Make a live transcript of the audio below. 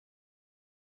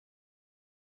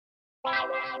The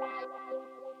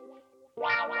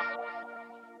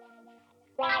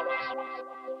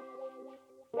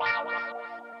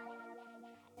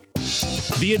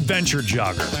Adventure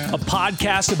Jogger, a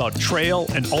podcast about trail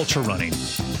and ultra running.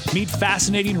 Meet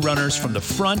fascinating runners from the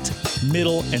front,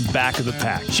 middle, and back of the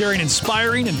pack, sharing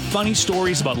inspiring and funny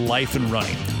stories about life and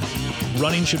running.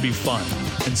 Running should be fun,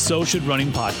 and so should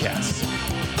running podcasts.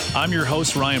 I'm your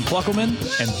host, Ryan Pluckelman,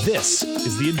 and this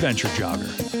is The Adventure Jogger.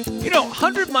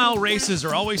 100-mile races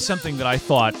are always something that I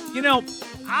thought,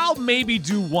 I'll maybe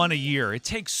do one a year. It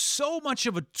takes so much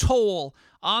of a toll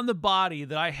on the body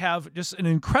that I have just an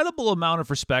incredible amount of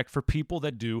respect for people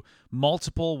that do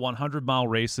multiple 100-mile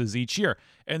races each year.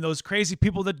 And those crazy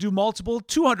people that do multiple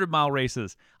 200-mile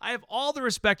races. I have all the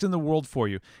respect in the world for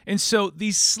you. And so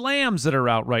these slams that are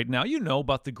out right now, you know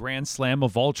about the Grand Slam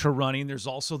of ultra running. There's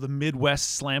also the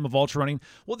Midwest Slam of ultra running.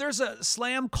 Well, there's a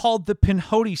slam called the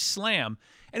Pinhoti Slam.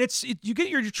 And you get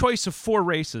your choice of 4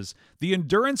 races: the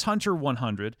Endurance Hunter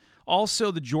 100,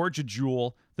 also the Georgia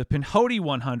Jewel, the Pinhoti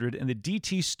 100, and the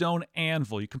DT Stone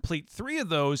Anvil. You complete 3 of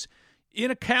those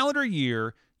in a calendar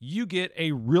year, you get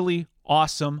a really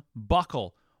awesome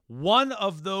buckle. One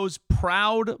of those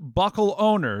proud buckle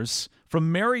owners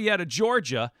from Marietta,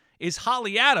 Georgia, is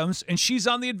Holly Adams, and she's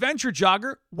on the Adventure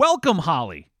Jogger. Welcome,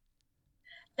 Holly.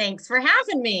 Thanks for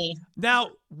having me.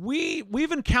 Now,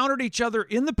 we've encountered each other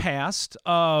in the past,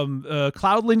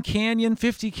 Cloudland Canyon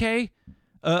 50K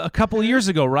a couple of years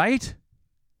ago, right? It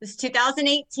was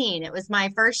 2018. It was my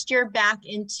first year back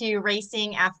into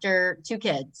racing after 2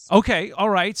 kids. Okay, all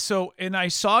right. So, and I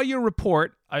saw your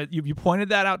report. You pointed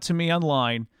that out to me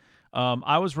online.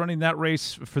 I was running that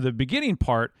race for the beginning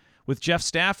part with Jeff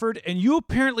Stafford, and you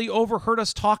apparently overheard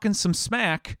us talking some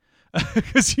smack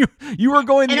because you were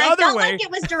going the other way. And I felt like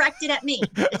it was directed at me.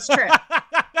 It's true.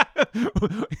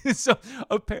 So,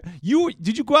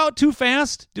 did you go out too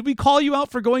fast? Did we call you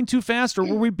out for going too fast, or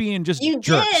were we being just You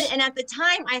jerks? did, and at the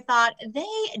time I thought,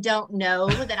 they don't know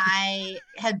that I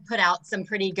had put out some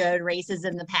pretty good races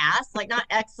in the past. Like, not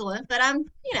excellent, but I'm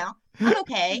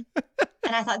okay.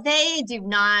 And I thought, they do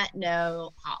not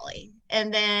know Holly.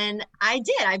 And then I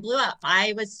did. I blew up.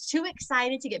 I was too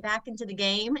excited to get back into the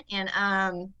game, and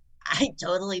I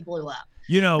totally blew up.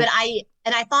 But I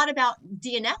thought about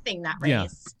DNFing that race. Yeah.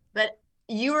 But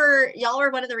y'all were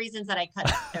one of the reasons that I cut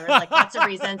it. There was lots of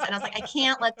reasons. And I was like, I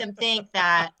can't let them think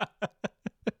that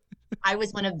I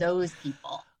was one of those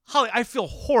people. Holly, I feel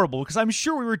horrible because I'm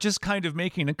sure we were just kind of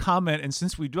making a comment. And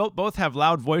since we both have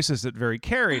loud voices that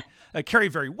carry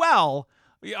very well,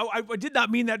 I did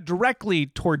not mean that directly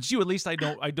towards you. At least I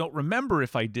don't remember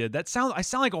if I did. I sound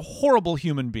like a horrible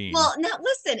human being. Well, now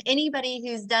listen, anybody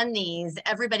who's done these,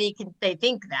 they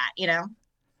think that,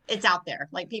 it's out there.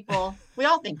 Like, people, we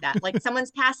all think that. Like,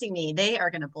 someone's passing me, they are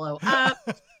going to blow up.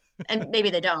 And maybe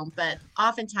they don't, but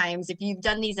oftentimes if you've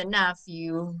done these enough,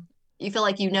 you feel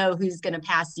like who's going to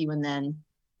pass you and then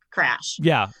crash.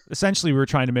 Yeah, essentially we were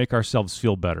trying to make ourselves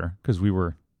feel better because we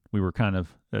were kind of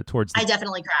towards I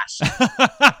definitely crashed.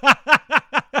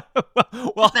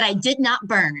 Well, but I did not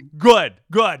burn. Good.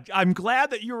 I'm glad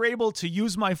that you were able to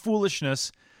use my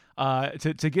foolishness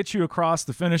to get you across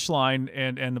the finish line,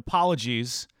 and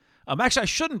apologies. Actually, I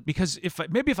shouldn't, because if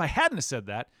I hadn't have said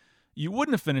that, you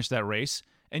wouldn't have finished that race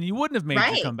and you wouldn't have made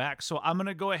your comeback. So I'm going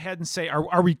to go ahead and say,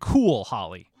 are we cool,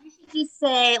 Holly? You should just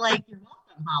say, you're welcome,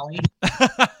 Holly.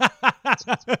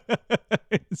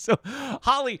 So,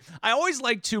 Holly, I always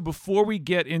like to, before we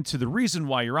get into the reason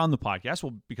why you're on the podcast,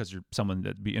 well, because you're someone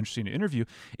that'd be interesting to interview,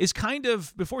 is kind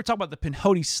of, before we talk about the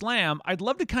Pinhoti Slam, I'd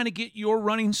love to kind of get your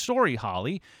running story,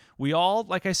 Holly. We all,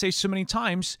 like I say so many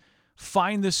times,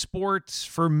 find the sport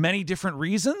for many different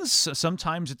reasons.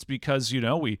 Sometimes it's because,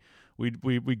 we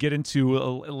get into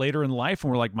later in life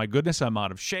and we're like, my goodness, I'm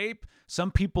out of shape.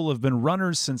 Some people have been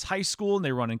runners since high school and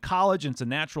they run in college, and it's a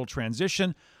natural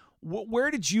transition. Where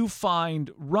did you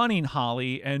find running,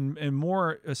 Holly, and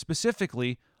more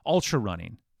specifically, ultra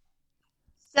running?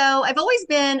 So I've always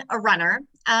been a runner.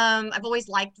 I've always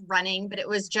liked running, but it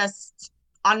was just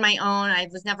on my own. I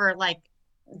was never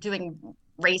doing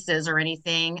races or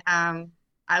anything.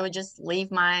 I would just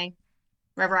leave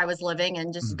wherever I was living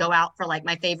and just go out for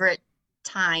my favorite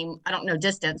time. I don't know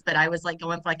distance, but I was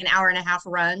going for an hour and a half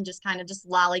run, just kind of just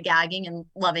lollygagging and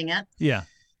loving it. Yeah.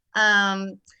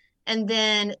 And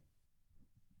then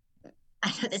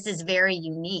I know this is very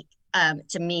unique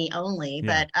to me only,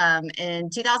 but in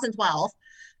 2012,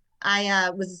 I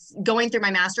was going through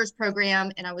my master's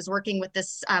program, and I was working with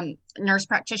this nurse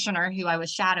practitioner who I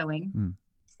was shadowing.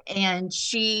 And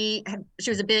she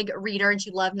was a big reader, and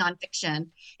she loved nonfiction,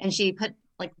 and she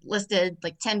listed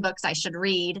 10 books I should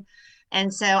read.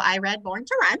 And so I read Born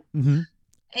to Run.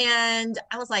 And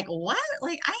I was like, what?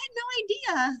 Like, I had no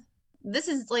idea. This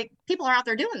is like, people are out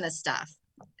there doing this stuff.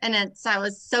 And it's, I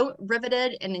was so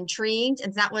riveted and intrigued.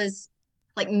 And that was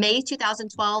like May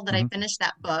 2012 that I Hmm. finished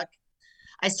that book.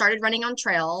 I started running on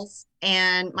trails,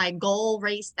 and my goal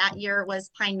race that year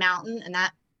was Pine Mountain, and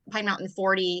that Pine Mountain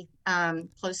 40,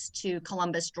 close to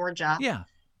Columbus, Georgia. Yeah.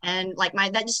 And like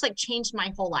that just like changed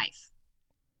my whole life.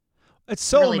 It's It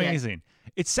so really did. amazing.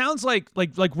 It sounds like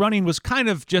running was kind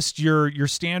of just your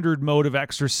standard mode of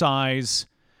exercise.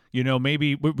 You know,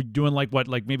 maybe we're doing like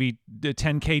maybe the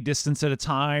 10K distance at a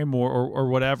time or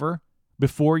whatever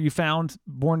before you found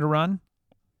Born to Run.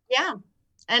 Yeah.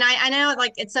 And I know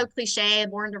like it's so cliche,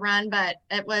 born to run, but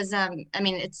it was I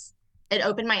mean it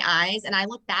opened my eyes, and I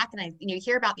look back and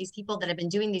hear about these people that have been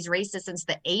doing these races since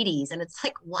the 80s, and it's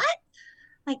like what?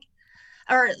 Like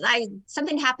or I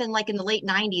something happened like in the late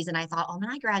 90s, and I thought, oh man,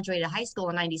 I graduated high school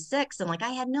in 96, and like I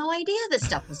had no idea this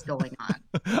stuff was going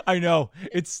on. I know.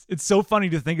 It's so funny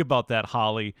to think about that,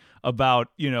 Holly, about,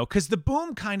 because the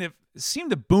boom kind of seemed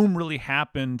to boom really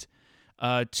happened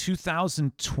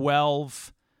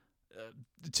 2012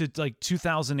 to like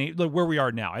 2008, like where we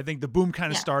are now. I think the boom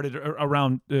kind of Yeah. started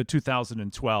around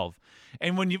 2012.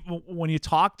 And when you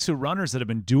talk to runners that have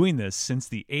been doing this since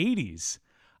the 80s,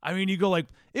 I mean, you go like,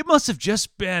 it must have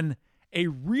just been a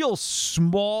real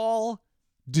small,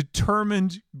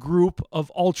 determined group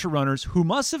of ultra runners who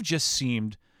must have just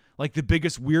seemed like the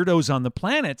biggest weirdos on the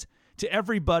planet to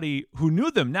everybody who knew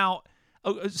them. Now,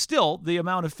 still, the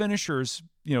amount of finishers,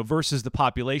 versus the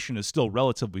population is still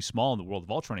relatively small in the world of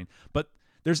ultra running, but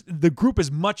the group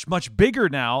is much, much bigger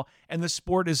now, and the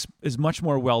sport is much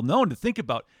more well known. To think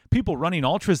about people running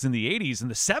ultras in the 80s and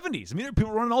the 70s. I mean, there are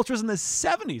people running ultras in the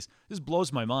 70s. This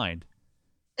blows my mind.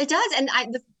 It does. And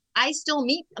I still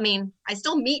meet, I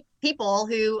still meet people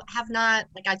who have not,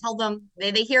 like I tell them,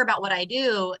 they hear about what I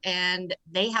do and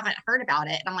they haven't heard about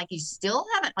it. And I'm like, you still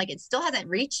haven't, like, it still hasn't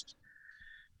reached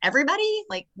everybody.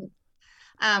 Like,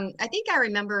 I think I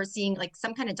remember seeing like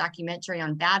some kind of documentary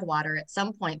on Badwater at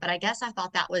some point, but I guess I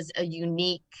thought that was a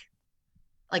unique,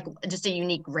 like just a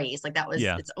unique race. Like that was,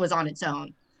 Yeah. it was on its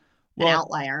own, an Well,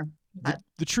 outlier. But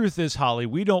the truth is, Holly,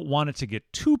 we don't want it to get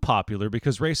too popular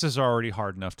because races are already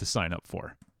hard enough to sign up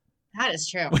for. that is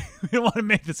true. We don't want to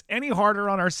make this any harder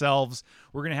on ourselves.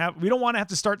 We don't want to have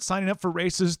to start signing up for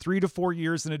races 3 to 4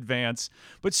 years in advance.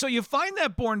 But so you find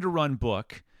that Born to Run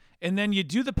book, and then you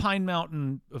do the Pine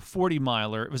Mountain 40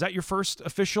 miler. Was that your first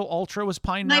official ultra? Was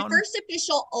Pine My Mountain? first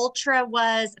official ultra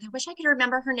was, I wish I could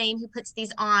remember her name who puts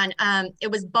these on.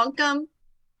 It was Bunkum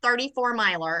 34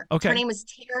 miler. Okay. Her name was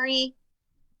Terry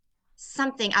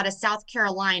something out of South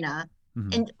Carolina.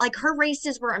 Mm-hmm. And like her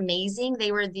races were amazing.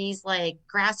 They were these like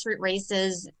grassroots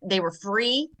races. They were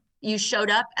free. You showed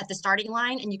up at the starting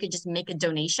line and you could just make a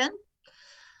donation.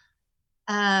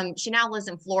 She now lives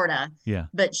in Florida. Yeah.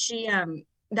 But she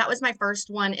that was my first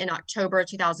one in October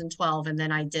 2012, and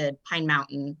then I did Pine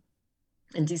Mountain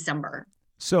in December.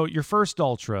 So your first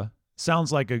ultra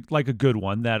sounds like a good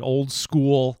one. That old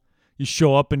school. You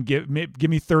show up and give me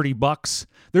 $30.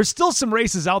 There's still some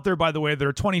races out there, by the way, that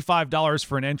are $25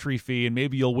 for an entry fee, and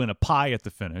maybe you'll win a pie at the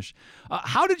finish.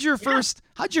 How did your first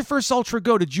ultra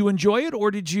go? Did you enjoy it, or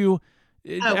did you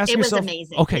ask it yourself? Was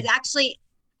amazing. Okay, It's actually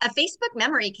a Facebook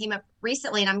memory came up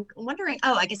recently, and I'm wondering.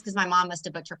 Oh, I guess because my mom must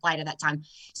have booked her flight at that time.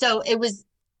 So it was.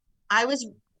 I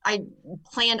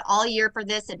planned all year for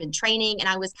this. Had been training, and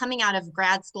I was coming out of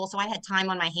grad school, so I had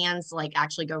time on my hands to like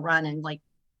actually go run and like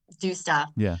do stuff.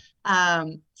 Yeah.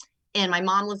 And my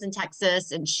mom lives in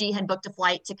Texas, and she had booked a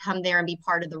flight to come there and be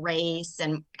part of the race.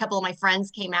 And a couple of my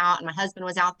friends came out, and my husband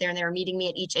was out there, and they were meeting me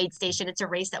at each aid station. It's a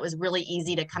race that was really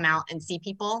easy to come out and see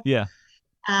people. Yeah.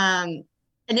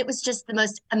 And it was just the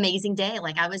most amazing day.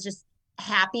 Like I was just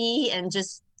happy and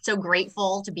just so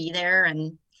grateful to be there.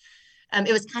 And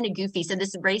it was kind of goofy. So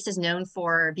this race is known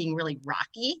for being really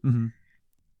rocky, Mm-hmm.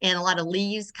 and a lot of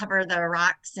leaves cover the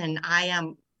rocks. And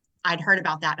I'd heard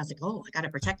about that. I was like, oh, I got to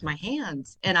protect my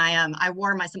hands. And I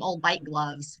wore some old bike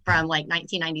gloves from like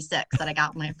 1996 that I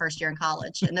got my first year in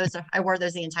college. And I wore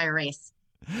those the entire race.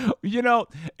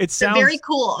 It sounds very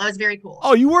cool. That was very cool.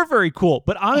 Oh, you were very cool.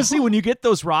 But honestly, when you get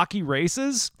those rocky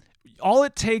races, all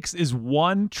it takes is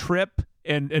one trip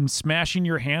and smashing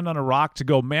your hand on a rock to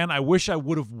go, man, I wish I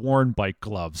would have worn bike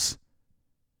gloves.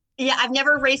 Yeah, I've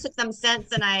never raced with them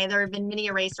since, and there have been many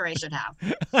a racer I should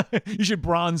have. You should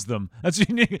bronze them. That's what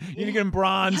you need. You need to get them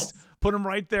bronzed. Yes. Put them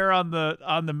right there on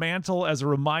the mantle as a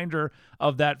reminder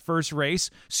of that first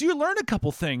race. So you learned a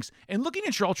couple things. And looking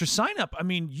at your ultra sign up, I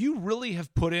mean, you really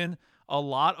have put in a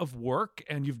lot of work,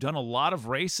 and you've done a lot of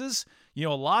races. A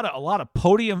lot of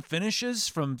podium finishes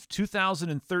from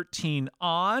 2013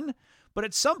 on. But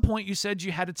at some point you said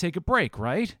you had to take a break,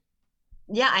 right?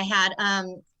 Yeah, I had,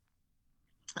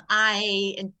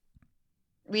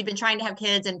 we'd been trying to have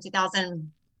kids in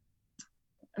 2000.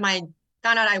 My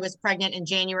found out I was pregnant in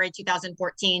January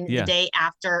 2014, the day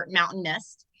after Mountain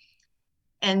Mist.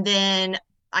 And then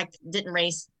I didn't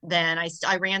race then. I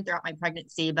ran throughout my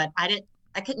pregnancy, but I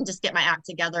couldn't just get my act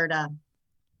together to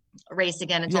race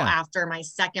again until after my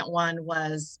second one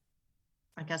was,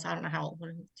 I guess, I don't know how old,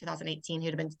 2018, he'd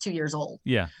have been 2 years old.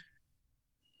 Yeah.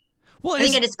 Well, I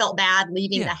think I just felt bad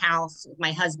leaving the house with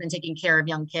my husband taking care of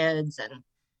young kids. And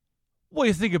well,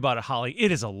 you think about it, Holly,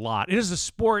 it is a lot. It is a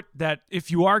sport that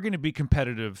if you are going to be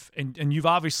competitive, and you've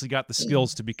obviously got the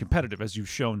skills to be competitive, as you've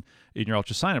shown in your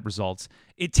ultra sign-up results,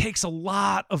 it takes a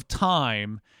lot of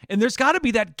time. And there's got to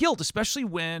be that guilt, especially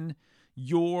when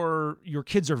your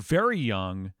kids are very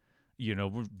young,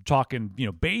 we're talking,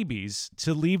 babies,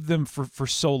 to leave them for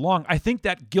so long. I think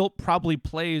that guilt probably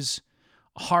plays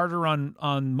harder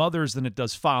on mothers than it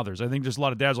does fathers. I think there's a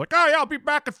lot of dads like, oh yeah, I'll be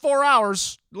back in 4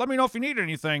 hours. Let me know if you need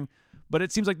anything. But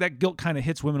it seems like that guilt kind of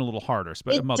hits women a little harder.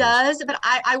 It mothers. Does, but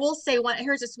I will say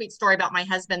here's a sweet story about my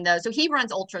husband though. So he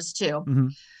runs ultras too.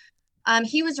 Mm-hmm.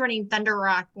 He was running Thunder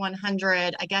Rock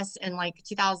 100, I guess in like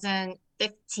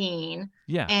 2015.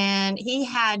 Yeah. And he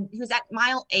was at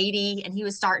mile 80 and he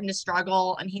was starting to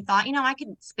struggle. And he thought, I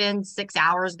could spend 6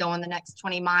 hours going the next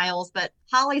 20 miles, but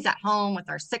Holly's at home with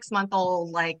our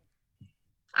 6-month-old. Like,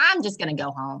 I'm just going to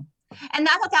go home. And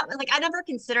I thought that was like, I never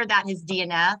considered that his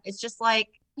DNF. It's just like,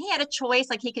 he had a choice,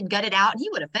 like he could gut it out and he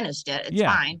would have finished it. It's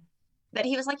fine. But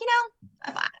he was like,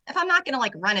 if I'm not going to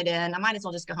like run it in, I might as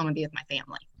well just go home and be with my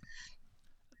family.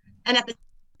 And at the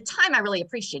time, I really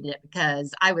appreciated it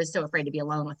because I was so afraid to be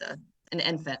alone with an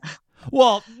infant.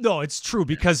 Well, no, it's true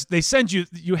because they send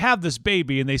you have this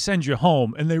baby and they send you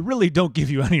home and they really don't give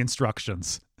you any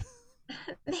instructions.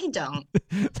 They don't.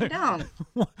 They don't.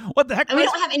 What the heck? And we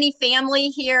don't have any family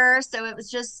here. So it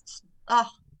was just,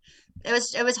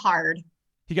 it was hard.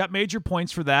 He got major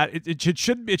points for that. It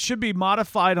should be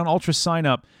modified on Ultra Sign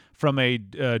Up from a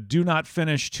do not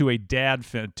finish to a dad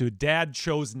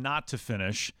chose not to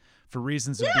finish for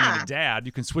reasons of being a dad.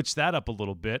 You can switch that up a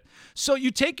little bit. So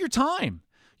you take your time.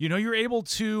 You're able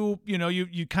to,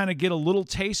 you kind of get a little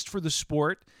taste for the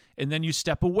sport and then you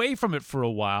step away from it for a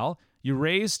while. You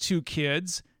raise 2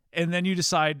 kids and then you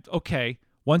decide, okay,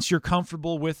 once you're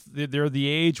comfortable with they're the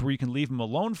age where you can leave them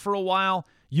alone for a while,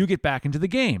 you get back into the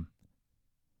game.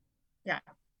 Yeah.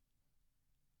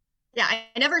 Yeah. I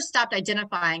never stopped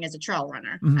identifying as a trail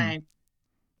runner.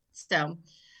 Mm-hmm.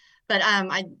 But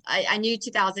I knew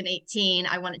 2018,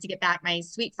 I wanted to get back. My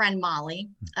sweet friend, Molly,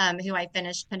 who I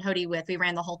finished Pinhoti with, we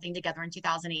ran the whole thing together in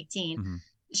 2018. Mm-hmm.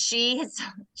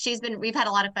 We've had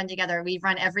a lot of fun together. We've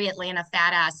run every Atlanta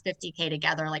fat ass 50K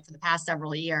together, like for the past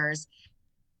several years.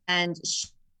 And she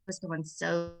was going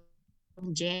so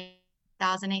in January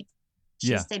 2008.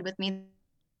 She stayed with me.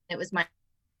 It was my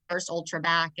first ultra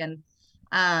back. And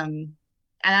I don't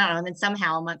know. And then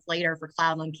somehow a month later for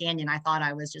Cloudland Canyon, I thought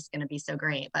I was just going to be so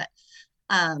great. But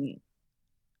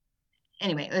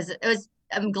anyway, it was,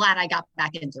 I'm glad I got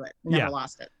back into it. Never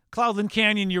lost it. Cloudland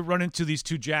Canyon, you run into these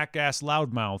 2 jackass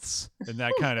loudmouths, and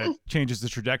that kind of changes the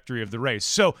trajectory of the race.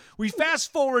 So we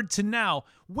fast forward to now.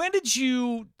 When did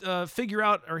you figure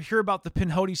out or hear about the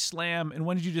Pinhoti Slam, and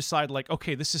when did you decide, like,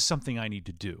 okay, this is something I need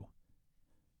to do?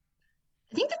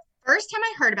 I think the first time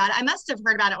I heard about it, I must have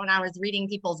heard about it when I was reading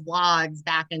people's blogs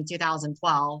back in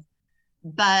 2012.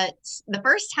 But the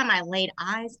first time I laid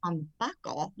eyes on the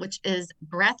buckle, which is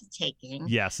breathtaking.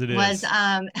 Yes, it is. Was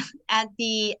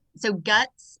so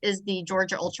GUTS is the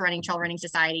Georgia Ultra Running Trail Running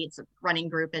Society. It's a running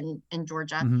group in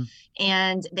Georgia. Mm-hmm.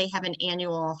 And they have an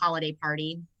annual holiday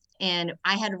party. And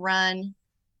I had run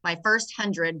my first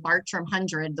 100, Bartram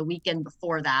 100, the weekend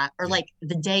before that, or like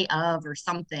the day of or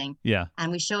something. Yeah.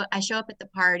 And I show up at the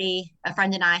party. A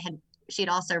friend and she'd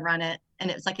also run it. And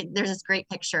it was like, there's this great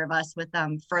picture of us with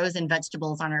frozen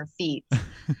vegetables on our feet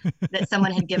that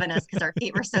someone had given us because our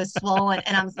feet were so swollen.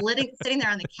 And I'm sitting there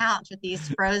on the couch with these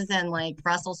frozen like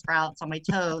Brussels sprouts on my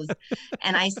toes.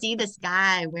 And I see this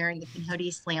guy wearing the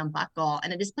Pinhoti Slam buckle.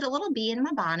 And I just put a little bee in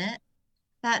my bonnet.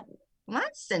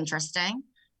 That's interesting.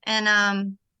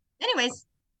 And anyways,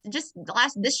 just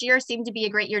this year seemed to be a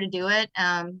great year to do it.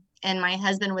 And my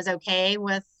husband was okay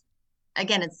with,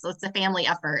 again, it's a family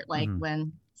effort. Like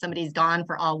when somebody's gone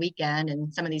for all weekend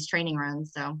and some of these training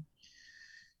runs. So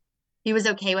he was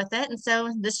okay with it. And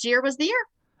so this year was the year.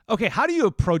 Okay. How do you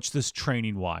approach this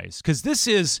training wise? Cause this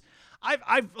is,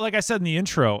 I've like I said in the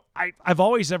intro, I've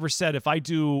always ever said, if I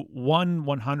do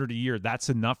 100 a year, that's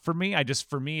enough for me.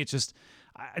 It's just,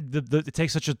 it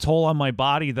takes such a toll on my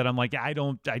body that I'm like, I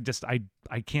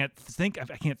can't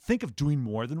think of doing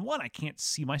more than one. I can't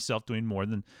see myself doing more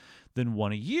than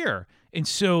one a year. And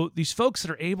so these folks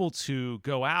that are able to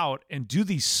go out and do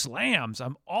these slams,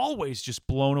 I'm always just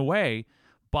blown away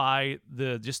by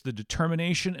the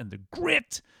determination and the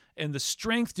grit and the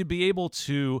strength to be able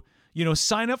to,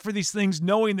 sign up for these things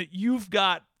knowing that you've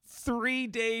got 3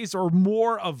 days or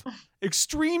more of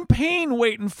extreme pain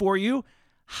waiting for you.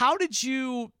 How did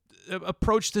you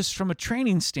approach this from a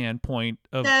training standpoint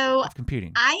of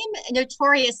competing? I am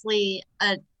notoriously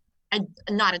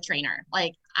not a trainer.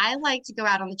 Like, I like to go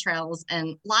out on the trails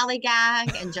and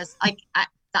lollygag and just like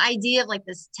the idea of like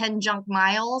this 10 junk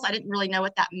miles. I didn't really know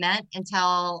what that meant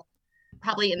until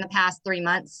probably in the past 3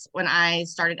 months when I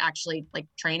started actually like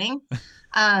training.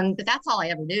 But that's all I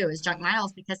ever do is junk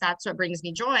miles because that's what brings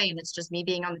me joy. And it's just me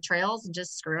being on the trails and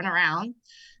just screwing around.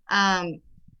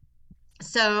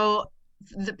 So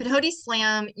the Pinhoti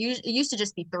Slam used to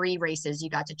just be 3 races you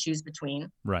got to choose between.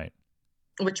 Right.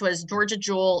 Which was Georgia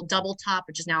Jewel Double Top,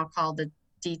 which is now called the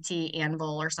DT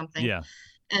Anvil or something. Yeah.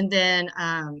 And then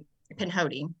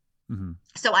Pinhoti. Mm-hmm.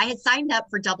 So I had signed up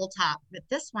for Double Top, but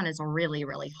this one is really,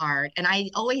 really hard. And I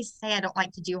always say I don't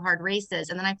like to do hard races.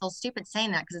 And then I feel stupid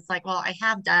saying that because it's like, well, I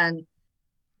have done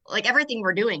like everything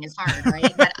we're doing is hard,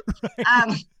 right? But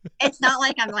it's not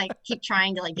like I'm like keep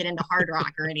trying to like get into hard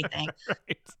rock or anything.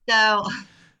 Right.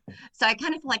 So I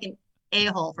kind of feel like an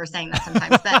a-hole for saying that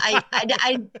sometimes, but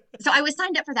so I was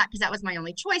signed up for that because that was my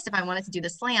only choice if I wanted to do the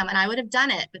slam, and I would have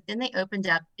done it. But then they opened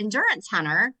up Endurance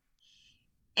Hunter,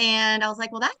 and I was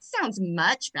like, well, that sounds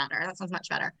much better.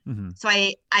 Mm-hmm. So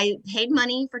I paid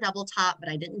money for Double Top, but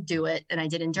I didn't do it. And I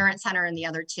did Endurance Hunter and the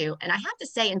other 2. And I have to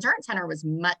say, Endurance Hunter was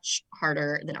much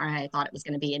harder than I thought it was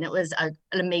going to be. And it was an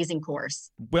amazing course.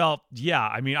 Well, yeah.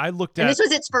 I mean, and this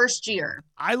was its first year.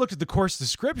 I looked at the course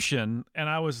description and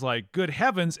I was like, good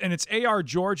heavens. And it's AR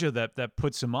Georgia that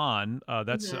puts him on.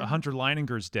 That's mm-hmm. Hunter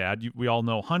Leininger's dad. We all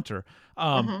know Hunter.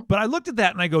 Mm-hmm. But I looked at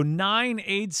that and I go 9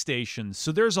 aid stations.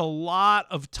 So there's a lot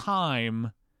of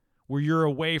time where you're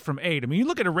away from aid. I mean, you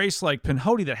look at a race like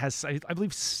Pinhoti that has, I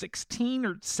believe, 16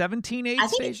 or 17 aid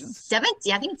stations. I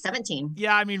think it's 17.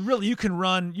 Yeah, I mean, really, you can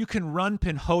run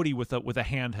Pinhoti with a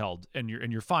handheld, and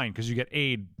you're fine because you get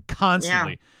aid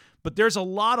constantly. Yeah. But there's a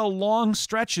lot of long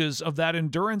stretches of that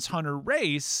Endurance Hunter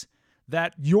race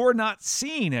that you're not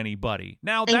seeing anybody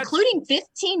now, including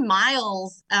 15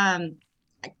 miles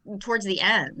towards the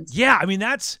end. Yeah, I mean,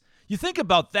 you think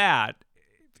about that.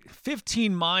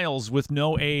 15 miles with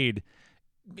no aid,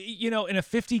 in a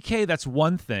 50K, that's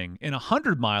one thing. In a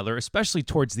 100-miler, especially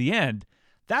towards the end,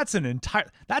 that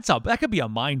could be a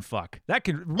mind fuck. That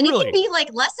could really. And it can be like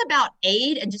less about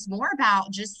aid and just more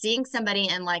about just seeing somebody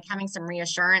and like having some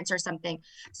reassurance or something.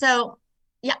 So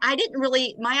yeah,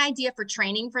 my idea for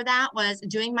training for that was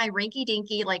doing my rinky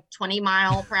dinky, like 20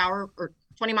 mile per hour or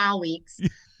 20 mile weeks.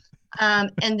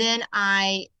 And then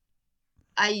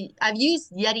I've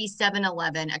used Yeti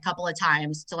 711 a couple of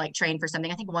times to like train for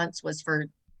something. I think once was for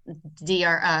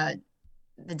the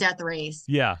death race.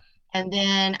 Yeah. And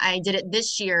then I did it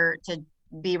this year to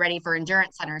be ready for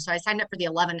Endurance Hunter. So I signed up for the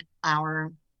 11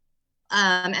 hour.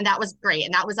 And that was great.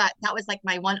 And that was like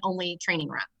my one only training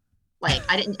run. Like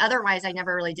otherwise I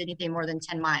never really did anything more than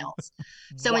 10 miles.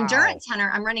 So wow. Endurance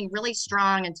Hunter, I'm running really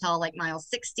strong until like mile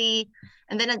 60.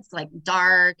 And then it's like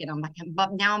dark and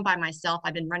now I'm by myself.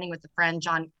 I've been running with a friend,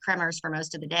 John Kremers, for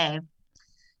most of the day.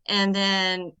 And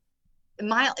then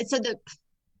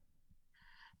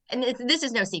this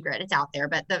is no secret, it's out there,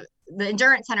 but the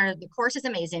Endurance Hunter, the course is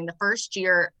amazing. The first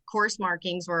year course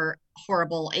markings were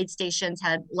horrible. Aid stations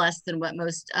had less than what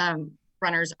most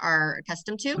runners are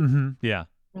accustomed to. Mm-hmm. Yeah.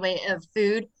 Way of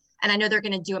food, and I know they're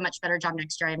going to do a much better job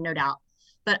next year, I have no doubt.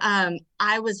 But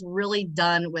I was really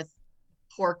done with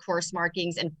poor course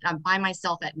markings, and I'm by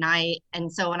myself at night. And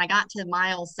so when I got to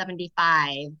mile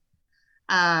 75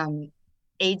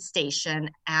 aid station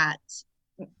at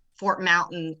Fort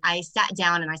Mountain, I sat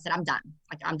down and I said, I'm done.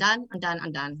 Like, I'm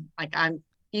done. Like,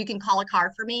 you can call a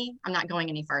car for me. I'm not going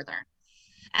any further.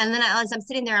 And then as I'm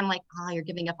sitting there, I'm like, oh, you're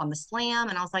giving up on the slam.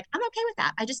 And I was like, I'm okay with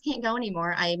that. I just can't go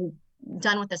anymore. I'm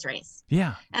done with this race.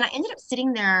 Yeah. And I ended up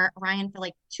sitting there, Ryan, for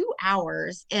like 2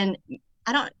 hours. And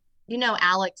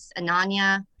Alex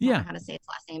Ananya. Yeah. I don't know how to say his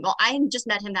last name. Well, I just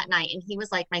met him that night and he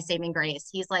was like my saving grace.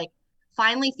 He's like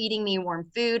finally feeding me warm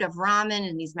food of ramen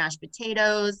and these mashed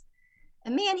potatoes.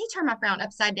 And man, he turned my frown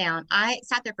upside down. I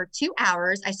sat there for 2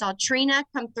 hours. I saw Trina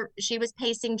come through. She was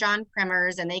pacing John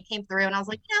Kremers and they came through and I was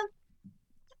like,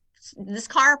 this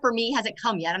car for me hasn't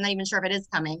come yet. I'm not even sure if it is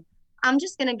coming. I'll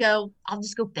just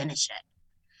go finish it.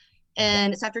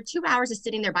 And so after 2 hours of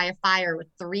sitting there by a fire with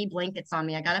 3 blankets on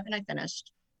me, I got up and I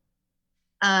finished.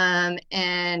 And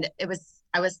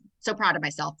I was so proud of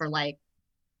myself for like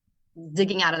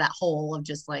digging out of that hole of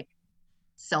just like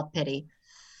self-pity.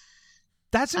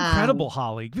 That's incredible,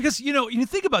 Holly, because, you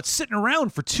think about sitting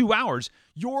around for 2 hours.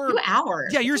 2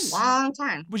 hours. Yeah, That's a long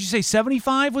time. Would you say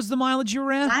 75 was the mileage you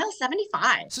were at? Mile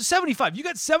 75. So 75. You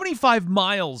got 75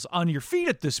 miles on your feet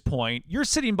at this point. You're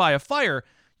sitting by a fire.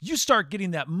 You start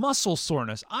getting that muscle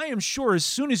soreness. I am sure as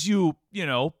soon as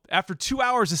after 2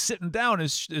 hours of sitting down,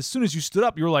 as soon as you stood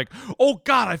up, you were like, oh,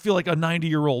 God, I feel like a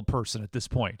 90-year-old person at this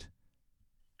point.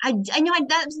 I know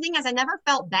that's the thing is I never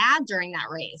felt bad during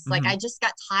that race. Like I just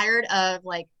got tired of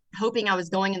like hoping I was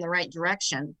going in the right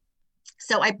direction.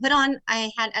 So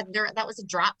that was a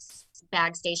drop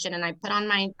bag station, and I put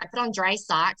on dry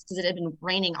socks because it had been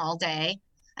raining all day,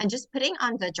 and just putting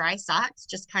on the dry socks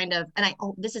just kind of, and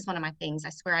this is one of my things.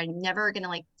 I swear I'm never going to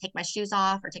like take my shoes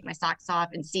off or take my socks off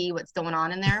and see what's going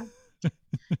on in there.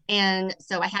 And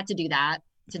so I had to do that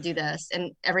to do this,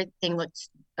 and everything looked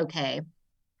okay.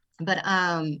 But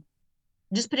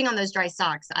just putting on those dry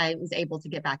socks, I was able to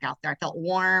get back out there. I felt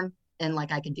warm and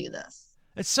like I could do this.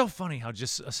 It's so funny how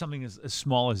just something as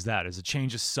small as that, as a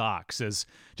change of socks, as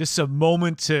just a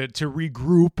moment to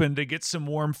regroup and to get some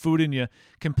warm food in you,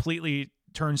 completely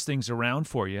turns things around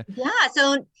for you. Yeah.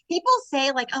 So people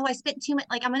say like, oh, I spent too much,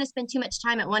 like I'm going to spend too much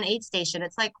time at one aid station.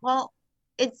 It's like, well,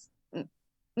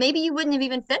 maybe you wouldn't have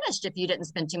even finished if you didn't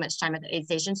spend too much time at the aid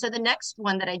station. So the next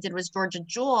one that I did was Georgia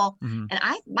Jewel. And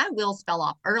my wheels fell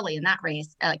off early in that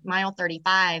race, like mile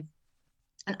 35.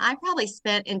 And I probably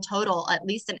spent in total at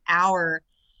least an hour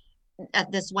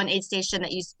at this one aid station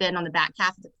that you spend on the back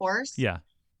half of the course. Yeah.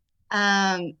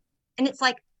 And it's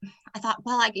like, I thought,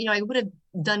 well, I would have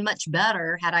done much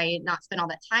better had I not spent all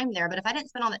that time there. But if I didn't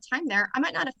spend all that time there, I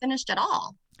might not have finished at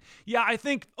all. Yeah, I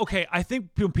think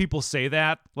when people say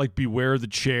that, like beware the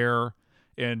chair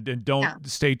and don't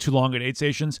stay too long at aid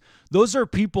stations, those are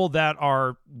people that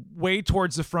are way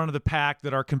towards the front of the pack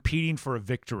that are competing for a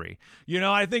victory.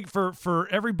 I think for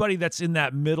everybody that's in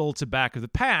that middle to back of the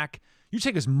pack, you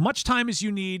take as much time as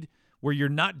you need where you're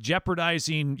not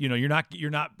jeopardizing, you're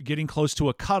not getting close to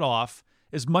a cutoff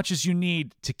as much as you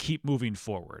need to keep moving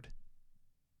forward.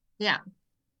 Yeah.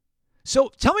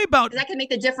 So tell me about that. Can make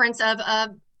the difference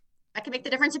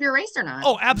of your race or not.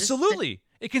 Oh, absolutely.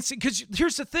 It can see, because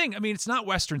here's the thing. I mean, it's not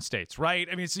Western States, right?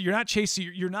 I mean, so you're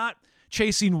not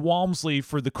chasing Walmsley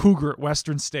for the Cougar at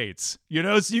Western States,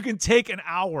 so you can take an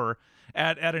hour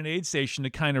at an aid station to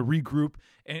kind of regroup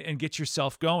and get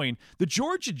yourself going. The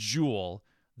Georgia Jewel,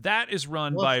 that is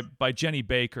run by Jenny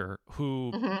Baker,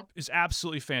 who is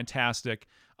absolutely fantastic.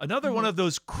 Another one of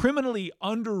those criminally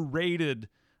underrated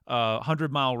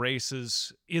 100-mile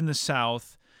races in the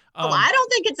South. I don't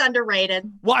think it's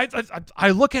underrated. Well,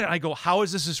 I look at it and I go, how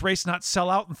is this race not sell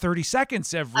out in 30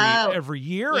 seconds every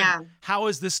year? Yeah. And how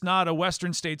is this not a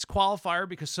Western States qualifier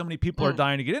because so many people are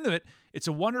dying to get into it? It's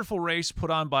a wonderful race put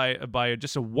on by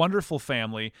just a wonderful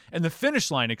family. And the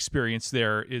finish line experience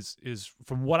there is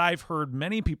from what I've heard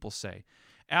many people say,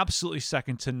 absolutely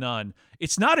second to none.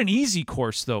 It's not an easy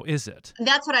course, though, is it?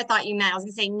 That's what I thought you meant. I was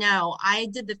going to say, no, I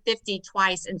did the 50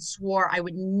 twice and swore I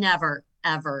would never,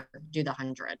 ever do the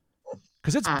 100.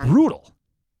 Because it's brutal.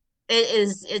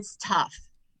 It's tough.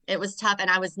 It was tough, and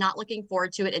I was not looking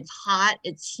forward to it. It's hot.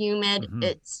 It's humid.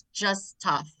 It's just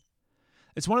tough.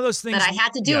 It's one of those things. But I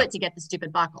had to do it to get the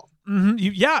stupid buckle. And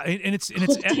it's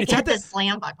at the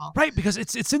slam buckle. Right, because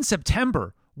it's in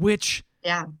September, which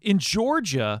in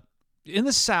Georgia, in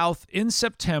the South, in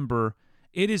September,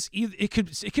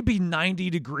 it could be 90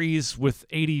 degrees with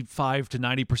 85 to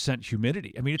 90%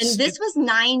 humidity. I mean, this was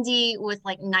 90 with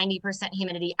like 90%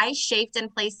 humidity. I chafed in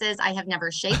places I have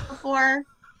never chafed before.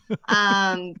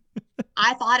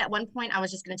 I thought at one point I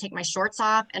was just going to take my shorts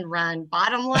off and run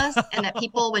bottomless, and that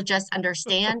people would just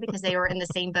understand because they were in the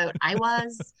same boat I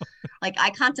was. Like, I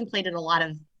contemplated a lot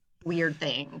of weird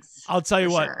things. I'll tell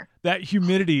you what, that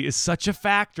humidity is such a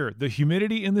factor. The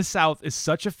humidity in the South is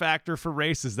such a factor for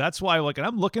races. That's why, like,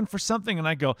 I'm looking for something and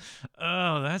I go,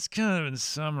 oh, that's kind of in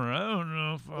summer. I don't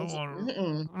know if I want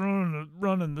to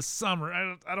run in the summer.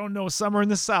 I don't know. Summer in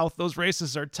the South, those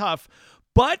races are tough.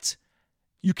 But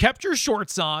you kept your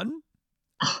shorts on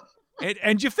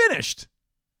and you finished.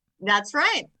 That's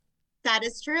right. That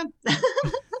is true.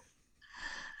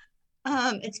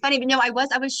 It's funny, but no, I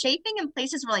was chafing in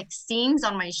places where like seams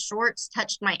on my shorts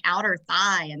touched my outer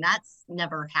thigh, and that's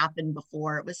never happened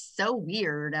before. It was so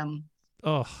weird.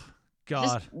 Oh God,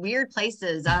 just weird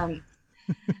places. But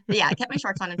yeah, I kept my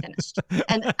shorts on and finished.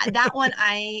 And that one,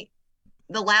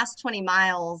 the last 20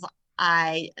 miles,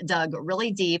 I dug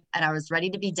really deep and I was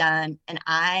ready to be done. And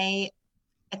I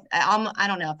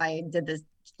don't know if I did this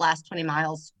last 20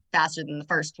 miles faster than the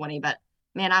first 20, but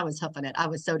man, I was hoofing it. I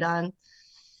was so done.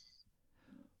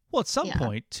 Well, at some Yeah.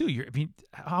 point, too,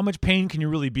 how much pain can you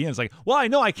really be in? It's like, well, I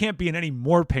know I can't be in any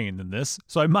more pain than this,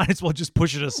 so I might as well just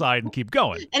push it aside and keep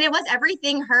going. And it was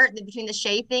everything hurt between the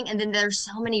chafing, and then there's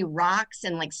so many rocks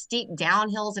and like steep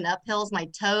downhills and uphills. My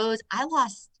toes, I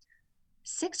lost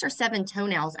 6 or 7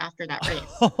 toenails after that race.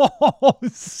 Oh,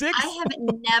 6? I have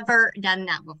never done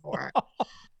that before.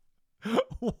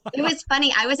 Wow. It was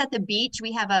funny. I was at the beach.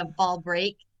 We have a fall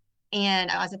break,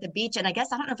 and I was at the beach, and I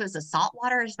guess I don't know if it was the salt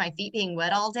water or just my feet being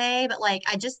wet all day, but like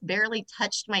I just barely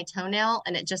touched my toenail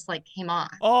and it just like came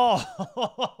off. Oh.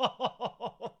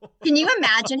 Can you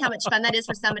imagine how much fun that is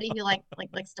for somebody who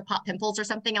likes to pop pimples or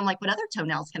something? I'm like, what other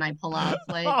toenails can I pull off?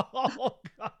 Like, Oh,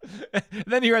 God.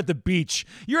 Then you're at the beach.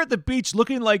 You're at the beach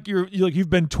looking like you've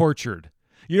been tortured.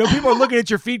 People are looking at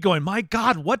your feet going, my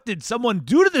God, what did someone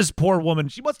do to this poor woman?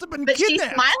 She must have been but kidnapped.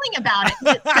 she's smiling about it.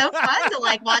 It's so fun to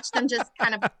like watch them just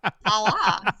kind of fall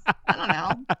off. I don't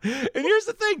know. And here's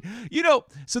the thing,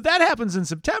 so that happens in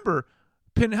September.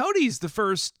 Pinhoti's the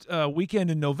first weekend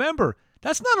in November.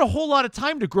 That's not a whole lot of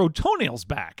time to grow toenails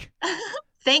back.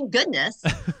 Thank goodness.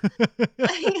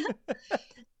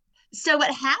 So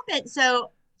what happened?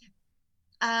 So,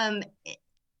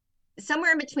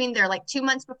 somewhere in between there, like 2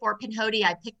 months before Pinhoti,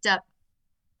 I picked up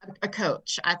a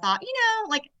coach. I thought,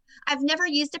 like I've never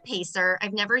used a pacer.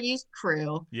 I've never used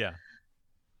crew. Yeah.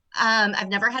 I've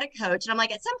never had a coach. And I'm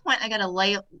like, at some point I got to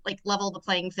level the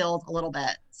playing field a little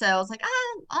bit. So I was like,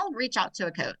 I'll reach out to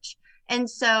a coach. And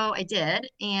so I did.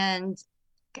 And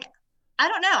I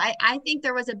don't know. I think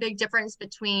there was a big difference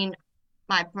between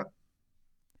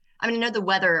I know the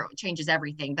weather changes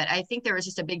everything, but I think there was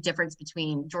just a big difference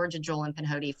between Georgia Jewel and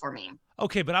Pinhoti for me.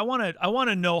 Okay, but I want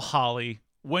to know, Holly,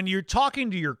 when you're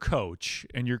talking to your coach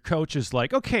and your coach is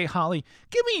like, okay, Holly,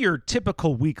 give me your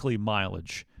typical weekly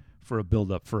mileage for a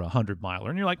build-up for a 100-miler.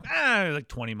 And you're like, like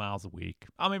 20 miles a week.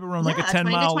 I'll maybe run like a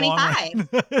 10-mile long.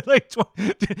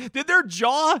 Did their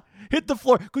jaw hit the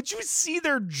floor? Could you see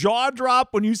their jaw drop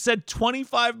when you said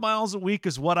 25 miles a week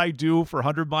is what I do for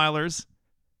 100-milers?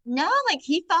 No, like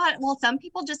he thought, well, some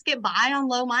people just get by on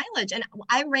low mileage. And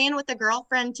I ran with a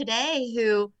girlfriend today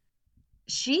who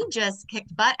she just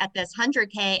kicked butt at this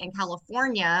 100K in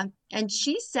California. And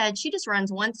she said she just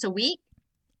runs once a week.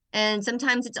 And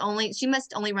sometimes she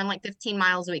must only run like 15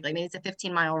 miles a week. Like maybe it's a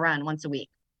 15-mile run once a week.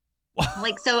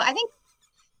 So I think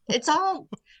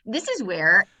this is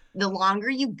where the longer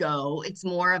you go, it's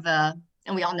more of and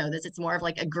we all know this, it's more of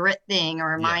like a grit thing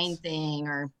or a mind thing,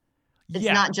 or it's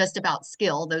not just about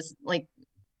skill. Those like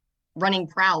running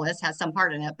prowess has some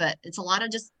part in it, but it's a lot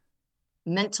of just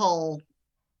mental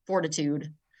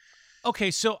fortitude.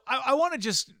 Okay, so I want to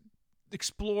just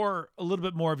explore a little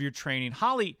bit more of your training.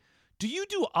 Holly, do you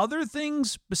do other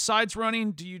things besides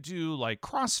running? Do you do like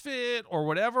CrossFit or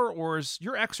whatever, or is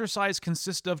your exercise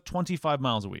consist of 25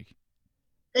 miles a week?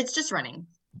 It's just running.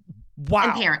 Wow.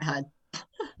 And parenthood.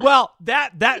 Well,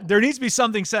 that there needs to be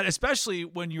something said, especially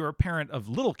when you're a parent of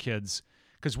little kids,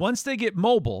 because once they get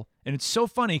mobile, and it's so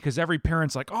funny because every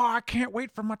parent's like, oh, I can't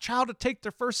wait for my child to take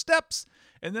their first steps.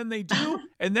 And then they do,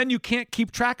 and then you can't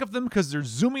keep track of them because they're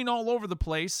zooming all over the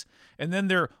place, and then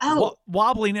they're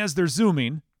wobbling as they're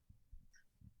zooming.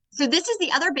 So this is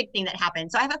the other big thing that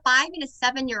happened. So I have a 5 and a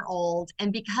 7-year-old,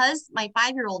 and because my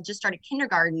 5-year-old just started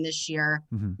kindergarten this year,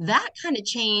 that kind of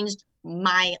changed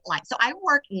my life. So I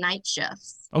work night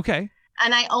shifts. Okay.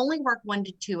 And I only work 1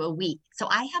 to 2 a week. So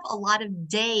I have a lot of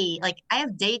I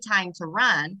have daytime to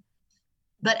run,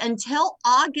 but until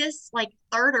August, 3rd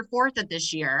or 4th of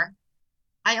this year,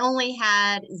 I only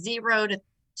had 0 to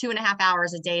 2.5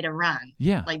 hours a day to run.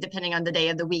 Yeah. Depending on the day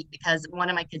of the week, because one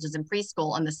of my kids was in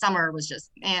preschool and the summer was just,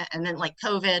 and then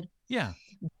COVID. Yeah.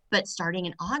 But starting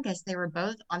in August, they were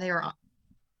out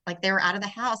of the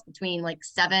house between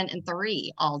 7 and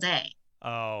 3 all day.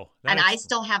 Oh. And I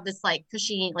still have this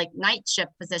cushy night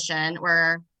shift position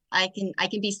where I can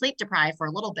be sleep deprived for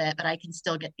a little bit, but I can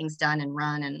still get things done and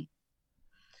run. And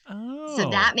so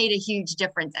that made a huge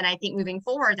difference. And I think moving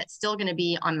forward, that's still going to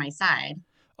be on my side.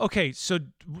 Okay, so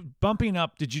bumping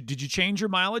up, did you change your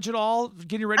mileage at all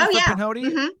getting ready for Pinhoti?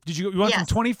 Mm-hmm. Did you went from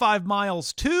 25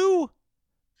 miles to?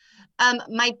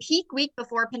 My peak week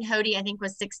before Pinhoti, I think,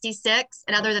 was 66.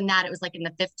 And other than that, it was in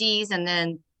the 50s and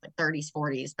then 30s,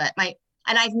 40s.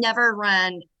 And I've never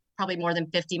run probably more than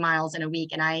 50 miles in a week.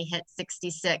 And I hit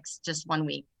 66 just 1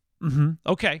 week. Mm-hmm.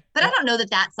 Okay. But I don't know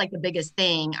that that's the biggest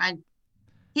thing.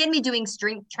 He had me doing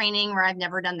strength training where I've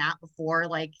never done that before.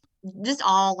 just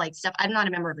all like stuff. I'm not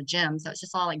a member of a gym, so it's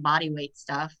just all like body weight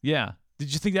stuff. Yeah.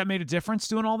 Did you think that made a difference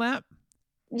doing all that?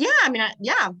 Yeah, I mean,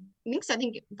 yeah, I think so. I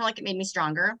feel like it made me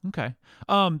stronger. Okay.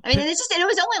 I mean, it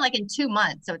was only like in 2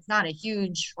 months, so it's not a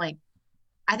huge like.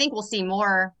 I think we'll see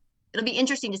more. It'll be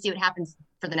interesting to see what happens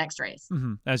for the next race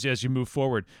as you move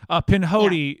forward.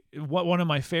 Pinhoti, one of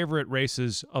my favorite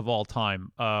races of all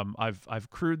time. I've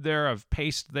crewed there, I've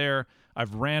paced there,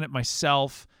 I've ran it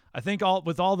myself. I think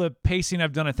with all the pacing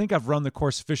I've done, I think I've run the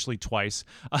course officially twice.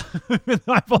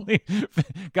 I've only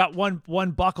got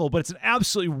one buckle, but it's an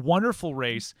absolutely wonderful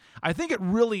race. I think it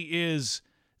really is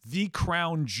the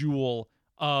crown jewel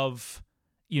of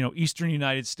Eastern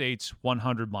United States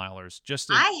 100 milers.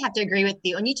 I have to agree with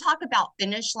you. When you talk about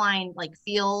finish line like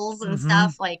feels and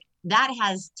stuff, like that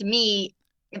has, to me,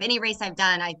 if any race I've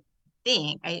done, I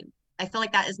feel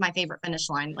like that is my favorite finish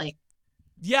line. Like,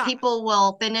 yeah, people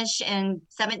will finish in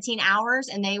 17 hours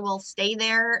and they will stay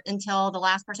there until the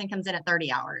last person comes in at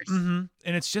 30 hours. And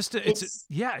it's just it's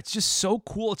just so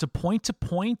cool. It's a point to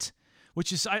point,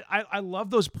 which is I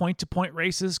love those point to point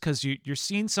races because you're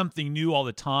seeing something new all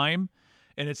the time.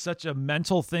 And it's such a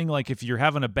mental thing. Like if you're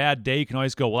having a bad day, you can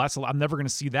always go, well, I'm never going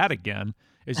to see that again.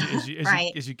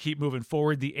 As you keep moving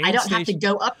forward, I don't have to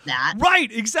go up that.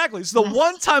 Right, exactly. So the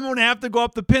one time I'm going to have to go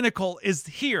up the pinnacle is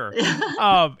here.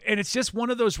 And it's just one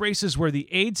of those races where the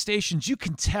aid stations, you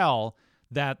can tell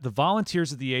that the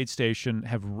volunteers at the aid station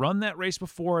have run that race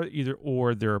before,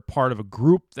 or they're part of a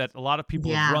group that a lot of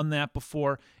people have run that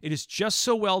before. It is just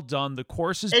so well done. The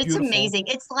course is beautiful. It's amazing.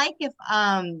 It's like if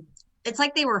it's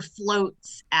like they were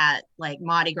floats at like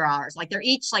Mardi Gras. Like they're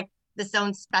each like this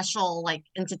own special like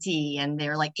entity, and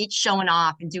they're like each showing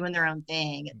off and doing their own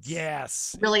thing.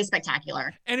 It's really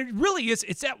spectacular. And it really is.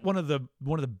 It's at one of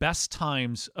the best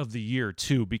times of the year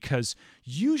too, because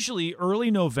usually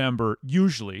early November in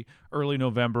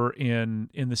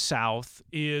the South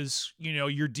is,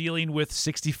 you're dealing with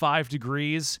 65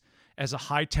 degrees as a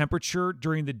high temperature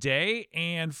during the day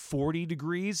and 40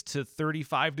 degrees to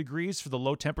 35 degrees for the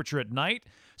low temperature at night.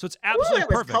 So it's absolutely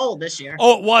perfect. It was cold this year.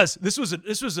 Oh, it was. This was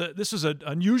an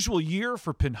unusual year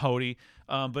for Pinhoti.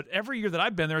 But every year that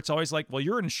I've been there, it's always like, well,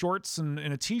 you're in shorts and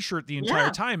a t-shirt the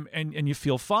entire time and you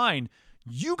feel fine.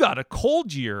 You got a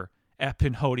cold year at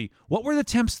Pinhoti. What were the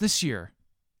temps this year?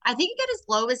 I think it got as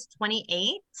low as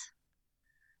 28.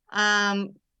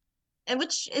 And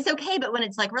which is okay, but when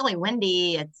it's like really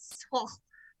windy,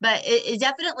 but it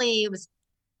definitely was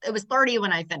 30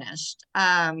 when I finished.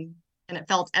 And it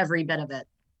felt every bit of it.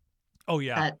 Oh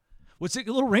yeah. But was it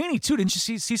a little rainy too? Didn't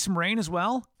you see some rain as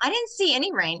well? I didn't see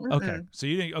any rain. Okay. So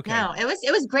you didn't, okay. No, it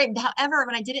was great. However,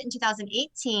 when I did it in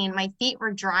 2018, my feet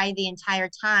were dry the entire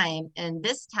time. And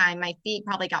this time my feet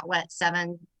probably got wet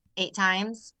 7-8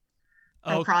 times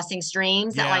from crossing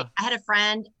streams. Yeah. That like I had a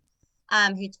friend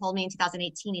who told me in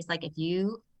 2018, he's like, if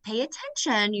you pay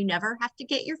attention, you never have to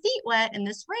get your feet wet in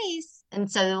this race. And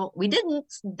so we didn't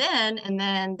then. And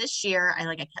then this year, I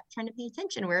kept trying to pay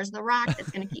attention. Where's the rock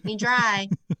that's going to keep me dry?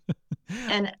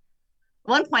 And at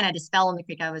one point, I just fell in the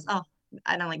creek. I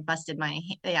busted my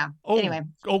hand. Yeah. Oh, anyway.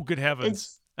 Oh, good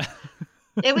heavens.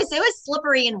 It was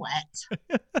slippery and wet.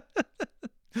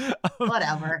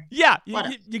 Whatever. Yeah,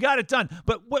 you got it done.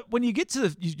 But when you get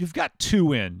to you've got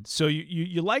 2 in, so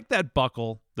you like that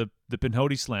buckle, the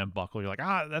Pinhoti Slam buckle. You're like,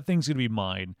 that thing's gonna be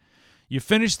mine. You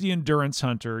finish the Endurance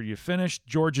Hunter. You finish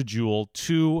Georgia Jewel.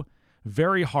 2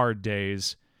 very hard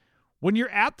days. When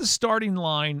you're at the starting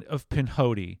line of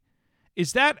Pinhoti,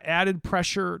 is that added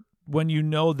pressure when you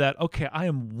know that, okay, I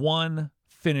am 1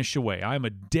 finish away. I am a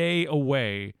day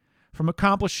away from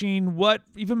accomplishing what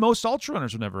even most ultra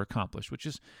runners would never accomplish, which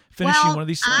is finishing one of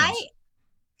these slams.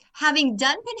 Having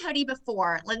done Pinhoti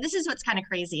before, this is what's kind of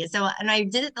crazy. So, and I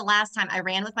did it the last time. I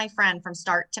ran with my friend from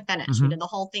start to finish. We did the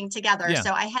whole thing together. Yeah.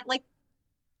 So I had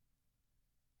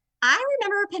I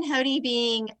remember Pinhoti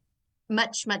being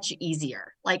much, much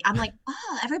easier. I'm like,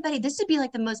 oh, everybody, this would be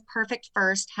like the most perfect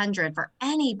first 100 for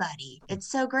anybody. It's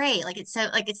so great. It's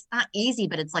not easy,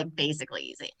 but it's basically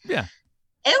easy. Yeah.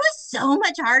 It was so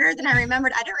much harder than I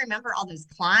remembered. I don't remember all those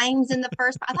climbs in the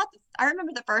first. I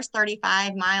remember the first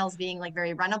 35 miles being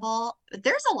very runnable, but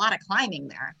there's a lot of climbing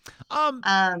there.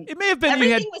 It may have been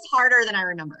everything was harder than I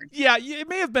remembered. Yeah, it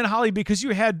may have been, Holly, because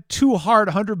you had 2 hard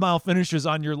 100-mile finishes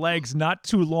on your legs not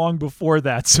too long before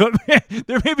that. So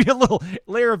there may be a little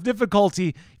layer of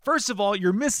difficulty. First of all,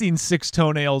 you're missing 6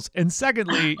 toenails, and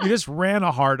secondly, you just ran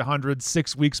a hard 100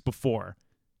 6 weeks before.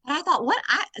 And I thought,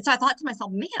 so I thought to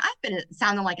myself, man, I've been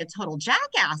sounding like a total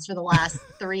jackass for the last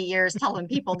 3 years telling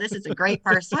people this is a great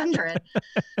first 100.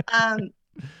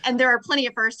 And there are plenty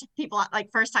of first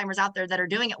timers out there that are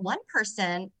doing it. One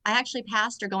person, I actually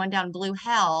passed her going down Blue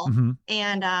Hell, Mm-hmm.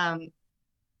 and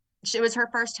it was her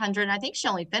first 100. I think she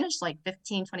only finished like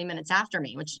 15, 20 minutes after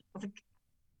me, which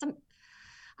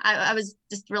I was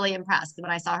just really impressed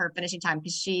when I saw her finishing time,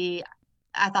 because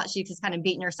I thought she was kind of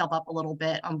beating herself up a little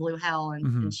bit on Blue Hell,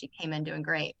 Mm-hmm. and she came in doing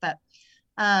great. But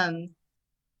um,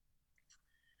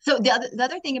 so the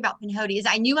other thing about Pinhoti is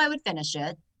I knew I would finish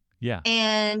it. Yeah.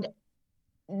 And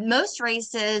most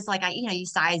races, like you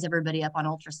size everybody up on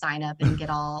ultra sign up and get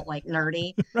all like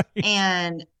nerdy. Right.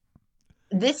 And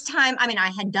this time, I mean,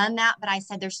 I had done that, but I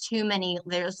said there's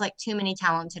like too many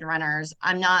talented runners.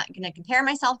 I'm not going to compare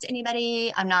myself to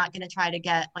anybody. I'm not going to try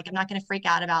to I'm not going to freak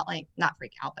out about not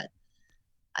freak out, but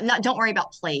don't worry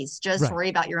about place. Just Right. worry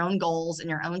about your own goals and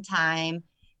your own time,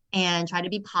 and try to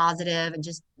be positive, and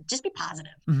just be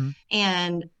positive. Mm-hmm.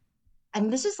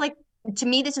 And this is like, to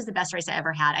me, this is the best race I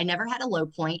ever had. I never had a low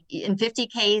point. In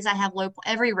 50Ks, I have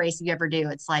every race you ever do.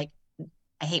 It's like,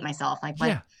 I hate myself. Like, what?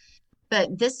 Yeah.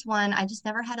 But this one, I just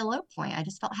never had a low point. I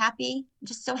just felt happy,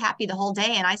 just so happy the whole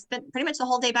day. And I spent pretty much the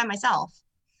whole day by myself.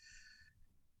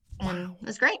 And Wow. it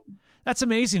was great. That's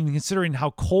amazing, considering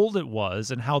how cold it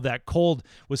was and how that cold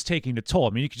was taking a toll. I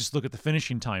mean, you could just look at the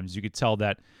finishing times. You could tell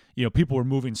that, people were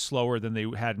moving slower than they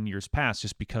had in years past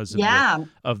just because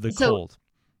of the cold.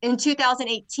 In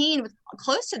 2018, with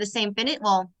close to the same finish,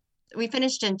 well, we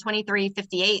finished in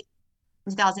 23:58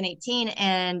 in 2018,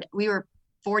 and we were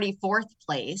 44th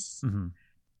place. Mm-hmm.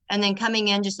 And then coming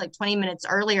in just like 20 minutes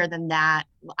earlier than that,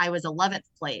 I was 11th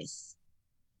place.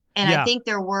 And Yeah. I think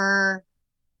there were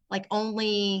like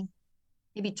only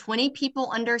maybe 20 people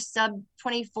under sub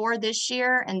 24 this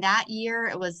year. And that year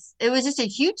it was just a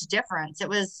huge difference. It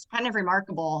was kind of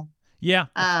remarkable. Yeah.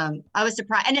 I was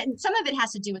surprised. And some of it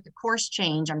has to do with the course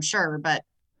change, I'm sure, but.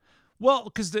 Well,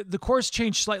 because the course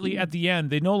changed slightly at the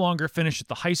end. They no longer finish at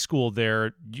the high school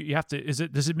there. You have to,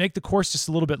 does it make the course just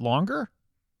a little bit longer?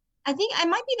 I think it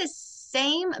might be the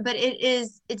same, but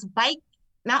it's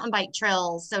mountain bike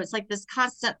trails. So it's like this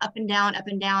constant up and down, up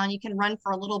and down. You can run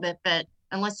for a little bit, but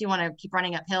unless you want to keep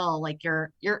running uphill, like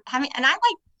you're having, and I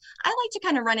like to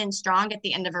kind of run in strong at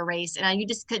the end of a race, and you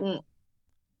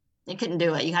couldn't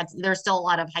do it. There's still a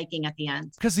lot of hiking at the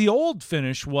end. Because the old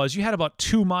finish was you had about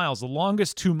 2 miles, the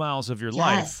longest 2 miles of your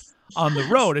life on the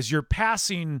road as you're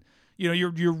passing,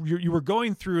 you were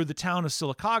going through the town of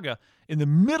Sylacauga in the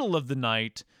middle of the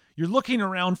night. You're looking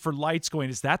around for lights going,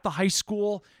 is that the high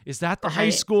school? Is that the high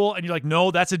school? And you're like, no,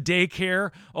 that's a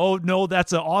daycare. Oh, no,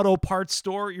 that's an auto parts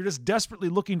store. You're just desperately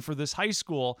looking for this high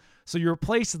school. So you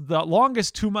replace the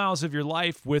longest 2 miles of your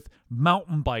life with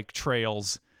mountain bike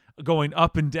trails going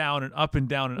up and down and up and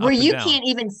down and up and down. Where you can't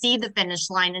even see the finish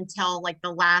line until like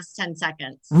the last 10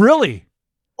 seconds. Really?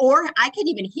 Or I could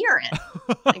even hear it.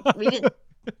 Like, we didn't.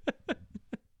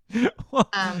 Well,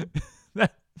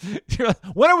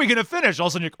 when are we going to finish? All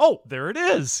of a sudden, oh, there it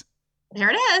is. There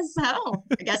it is. Oh,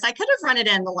 I guess I could have run it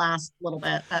in the last little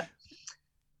bit. But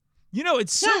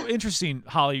it's so interesting,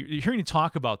 Holly, hearing you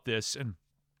talk about this and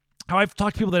how I've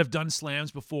talked to people that have done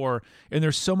slams before, and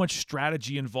there's so much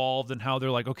strategy involved, and how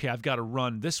they're like, okay, I've got to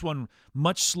run this one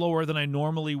much slower than I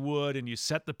normally would, and you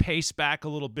set the pace back a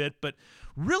little bit. But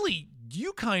really,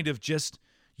 you kind of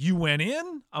you went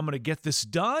in, I'm going to get this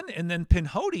done, and then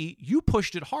Pinhoti, you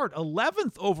pushed it hard.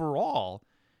 11th overall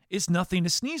is nothing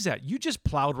to sneeze at. You just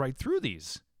plowed right through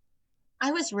these.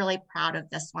 I was really proud of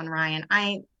this one, Ryan.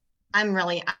 I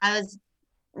was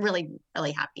really,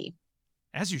 really happy.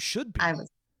 As you should be. I was.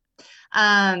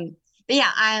 But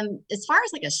yeah, as far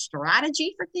as like a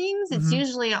strategy for things, it's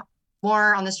usually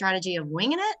more on the strategy of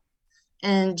winging it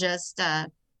and just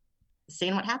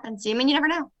seeing what happens. I mean, you never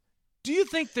know. Do you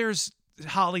think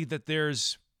Holly, that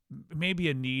there's maybe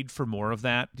a need for more of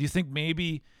that? Do you think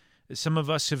maybe some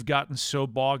of us have gotten so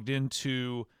bogged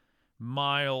into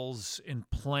miles and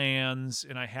plans,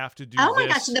 and I have to do Oh my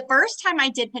this? gosh. The first time I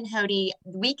did Pinhoti,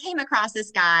 we came across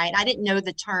this guy, and I didn't know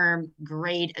the term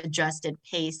grade adjusted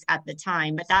pace at the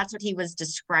time, but that's what he was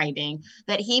describing,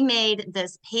 that he made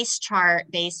this pace chart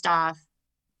based off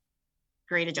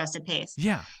grade adjusted pace.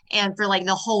 Yeah. And for like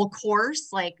the whole course,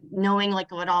 like knowing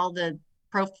like what all the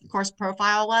course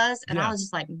profile was. And I was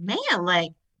just like, man,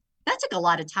 like that took a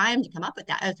lot of time to come up with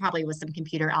that. It probably was some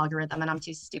computer algorithm, and I'm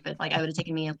too stupid. Like, it would have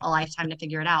taken me a lifetime to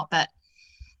figure it out. But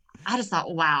I just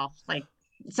thought, wow, like,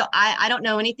 so I don't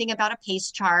know anything about a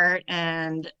pace chart,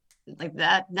 and like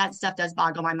that stuff does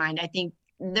boggle my mind. I think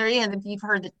you've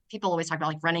heard that people always talk about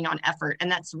like running on effort,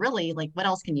 and that's really like, what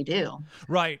else can you do?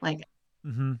 Right. Like,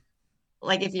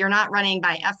 like if you're not running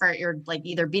by effort, you're like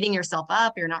either beating yourself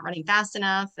up, or you're not running fast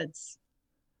enough.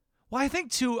 Well, I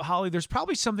think too, Holly, there's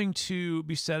probably something to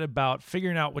be said about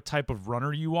figuring out what type of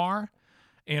runner you are.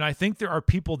 And I think there are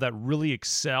people that really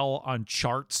excel on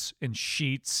charts and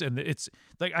sheets. And it's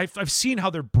like, I've seen how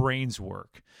their brains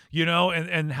work,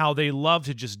 and how they love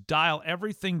to just dial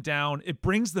everything down. It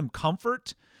brings them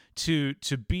comfort to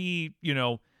be,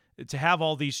 to have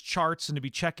all these charts and to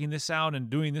be checking this out and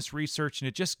doing this research. And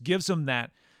it just gives them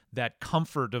that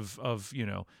comfort of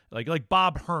like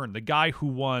Bob Hearn, the guy who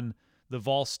won the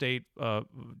Vol State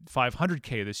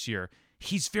 500K this year.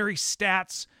 He's very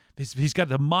stats. He's got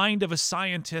the mind of a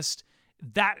scientist.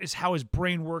 That is how his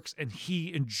brain works, and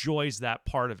he enjoys that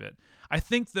part of it. I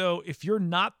think, though, if you're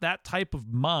not that type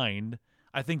of mind,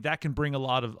 I think that can bring a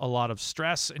lot of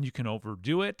stress, and you can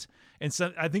overdo it. And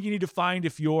so I think you need to find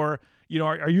if you're,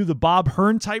 are you the Bob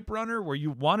Hearn type runner where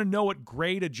you want to know what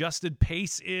grade adjusted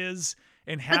pace is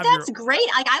and have? But that's great.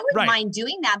 Like I wouldn't mind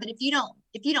doing that, but if you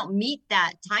don't meet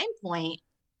that time point,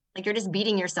 like you're just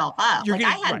beating yourself up.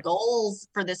 I had goals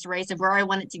for this race of where I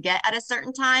wanted to get at a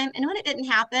certain time. And when it didn't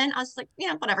happen, I was like,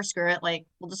 whatever, screw it. Like,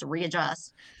 we'll just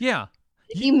readjust. Yeah.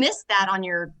 If you miss that on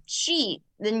your sheet,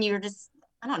 then you're just,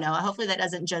 I don't know. Hopefully that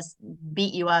doesn't just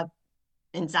beat you up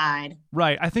inside.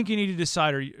 Right. I think you need to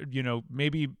decide, or,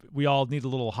 maybe we all need a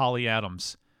little Holly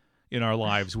Adams in our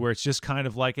lives where it's just kind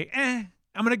of like, I'm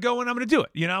going to go and I'm going to do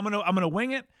it. I'm going to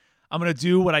wing it. I'm going to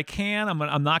do what I can.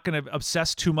 I'm not going to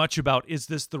obsess too much about, is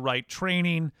this the right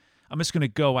training? I'm just going to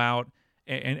go out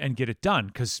and get it done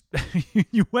because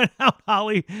you went out,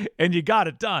 Holly, and you got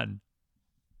it done.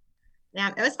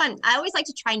 Yeah, it was fun. I always like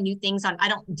to try new things I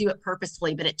don't do it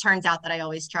purposefully, but it turns out that I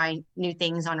always try new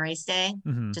things on race day,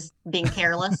 just being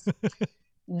careless.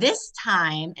 This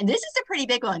time, and this is a pretty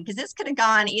big one because this could have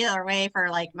gone either way for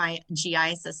like my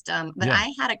GI system, but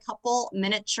I had a couple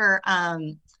miniature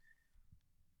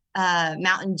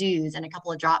Mountain Dews and a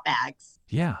couple of drop bags.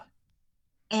 Yeah.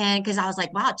 And because I was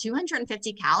like, wow,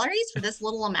 250 calories for this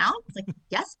little amount? It's like,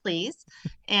 yes, please.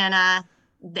 And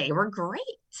they were great.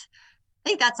 I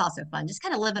think that's also fun. Just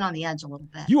kind of living on the edge a little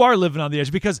bit. You are living on the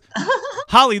edge because,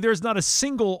 Holly, there's not a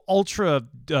single ultra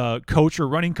coach or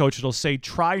running coach that'll say,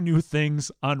 try new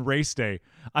things on race day.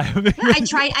 I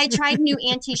tried new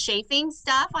anti-chafing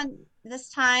stuff on this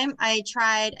time. I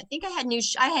think I had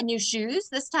new shoes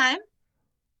this time.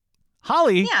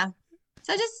 Holly. Yeah.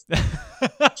 So just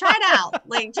try it out.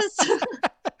 Like just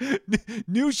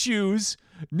new shoes,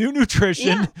 new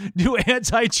nutrition, new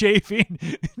anti-chafing,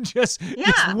 just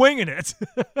winging it.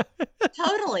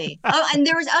 Totally. Oh, and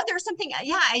there was something.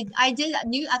 Yeah, I did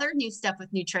other new stuff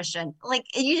with nutrition. Like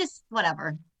you just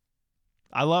whatever.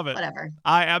 I love it. Whatever.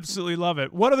 I absolutely love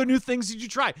it. What other new things did you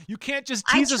try? You can't just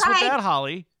tease us with that,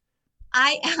 Holly.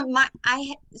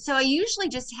 So I usually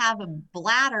just have a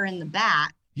bladder in the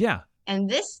back. Yeah. And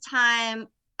this time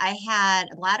I had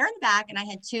a bladder in the back and I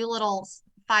had two little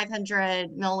 500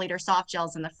 milliliter soft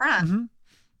gels in the front. Mm-hmm.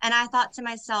 And I thought to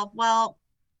myself, well,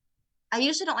 I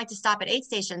usually don't like to stop at aid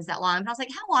stations that long. But I was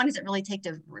like, how long does it really take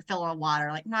to refill our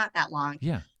water? Like not that long.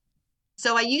 Yeah.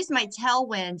 So I used my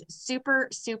Tailwind super,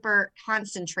 super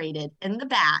concentrated in the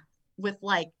back with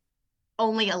like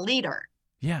only a liter.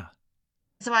 Yeah.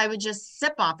 So I would just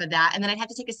sip off of that. And then I'd have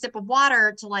to take a sip of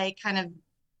water to like kind of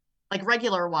like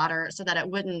regular water so that it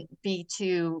wouldn't be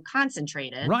too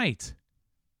concentrated. Right.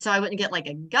 So I wouldn't get like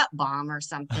a gut bomb or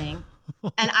something.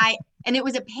 And it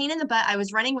was a pain in the butt. I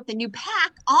was running with the new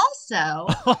pack also.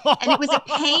 And it was a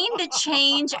pain to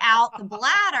change out the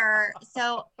bladder.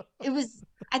 So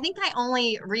I think I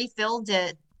only refilled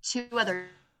it 2 other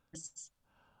times.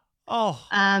 Oh.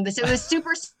 But so it was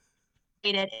super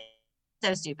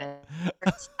so stupid.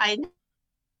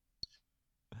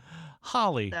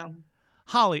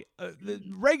 Holly, the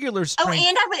regular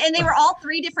strength. Oh, and they were all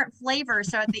 3 different flavors.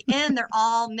 So at the end, they're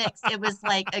all mixed. It was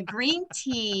like a green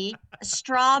tea, a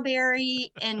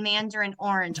strawberry, and mandarin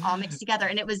orange all mixed together.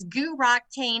 And it was Goo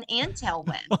Roctane and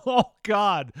Tailwind. Oh,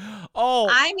 God. Oh.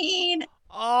 I mean,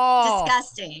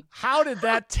 disgusting. How did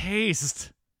that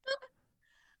taste?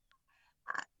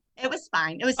 It was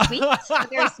fine. It was sweet.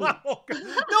 Very sweet.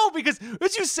 No, because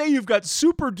as you say, you've got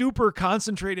super duper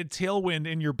concentrated Tailwind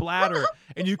in your bladder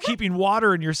and you keeping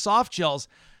water in your soft gels.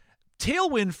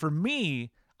 Tailwind for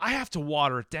me, I have to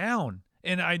water it down.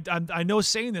 And I know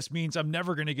saying this means I'm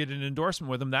never going to get an endorsement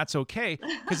with them. That's okay.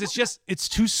 Because it's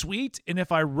too sweet. And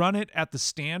if I run it at the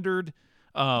standard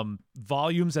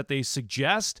volumes that they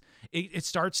suggest, it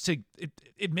starts to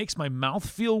it makes my mouth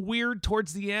feel weird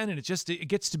towards the end, and it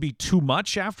gets to be too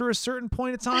much after a certain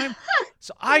point of time.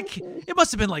 So it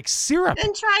must have been like syrup.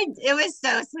 And it was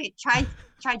so sweet. Try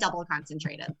double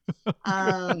concentrated.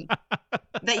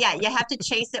 But yeah, you have to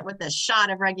chase it with a shot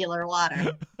of regular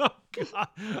water. God.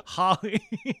 Holly.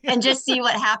 and just see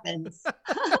what happens.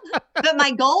 But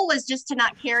my goal was just to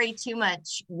not carry too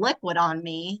much liquid on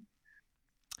me.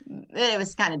 It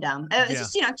was kind of dumb. It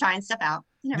was just, trying stuff out.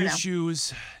 You never know.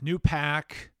 Shoes, new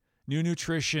pack, new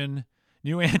nutrition,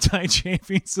 new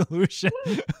anti-chafing solution.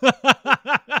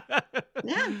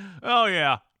 Yeah. Oh,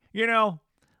 yeah.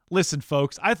 Listen,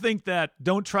 folks, I think that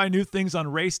don't try new things on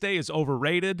race day is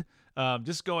overrated.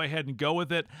 Just go ahead and go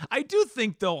with it. I do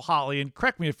think, though, Holly, and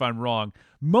correct me if I'm wrong,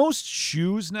 most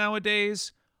shoes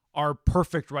nowadays are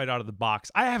perfect right out of the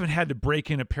box. I haven't had to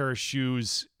break in a pair of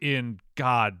shoes in,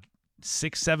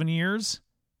 6-7 years.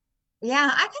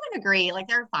 Yeah, I kind of agree. Like,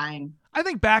 they're fine. I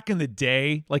think back in the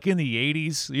day, like in the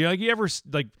 80s, you ever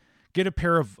get a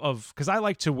pair of because I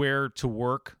like to wear to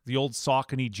work the old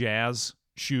Saucony Jazz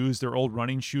shoes, their old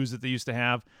running shoes that they used to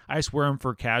have. I just wear them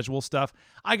for casual stuff.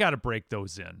 I got to break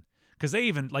those in because they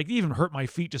even hurt my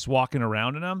feet just walking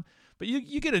around in them. But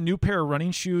you get a new pair of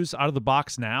running shoes out of the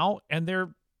box now, and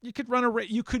you can run a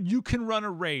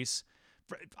race.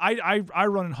 I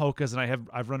run in Hoka's, and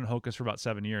I've run in Hoka's for about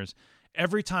 7 years.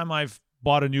 Every time I've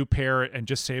bought a new pair and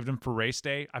just saved them for race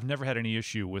day, I've never had any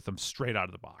issue with them straight out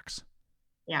of the box.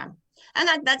 Yeah. And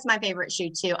that's my favorite shoe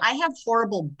too. I have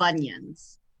horrible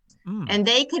bunions and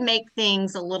they can make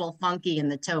things a little funky in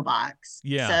the toe box.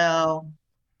 Yeah. So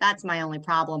that's my only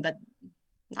problem, but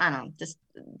I don't know,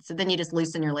 so then you just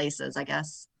loosen your laces, I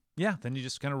guess. Yeah. Then you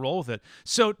just kind of roll with it.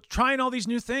 So trying all these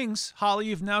new things, Holly,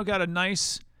 you've now got a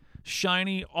nice,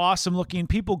 shiny, awesome looking.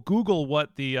 People Google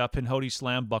what the Pinhoti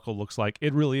Slam buckle looks like.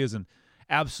 It really is an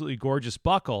absolutely gorgeous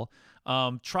buckle.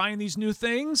 Trying these new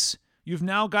things. You've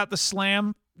now got the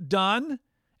Slam done.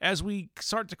 As we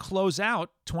start to close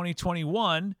out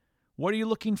 2021, what are you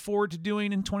looking forward to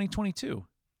doing in 2022?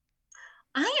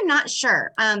 I am not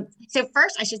sure. So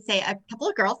first, I should say a couple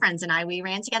of girlfriends and we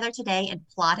ran together today and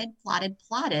plotted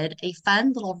a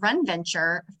fun little run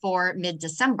venture for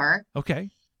mid-December. Okay.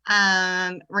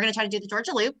 We're going to try to do the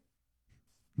Georgia Loop.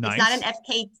 Nice.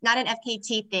 It's not an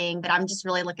FKT thing, but I'm just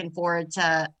really looking forward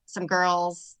to some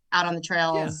girls out on the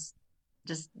trails.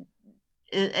 Yeah.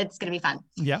 It's going to be fun.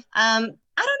 Yeah. I don't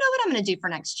know what I'm going to do for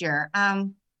next year. I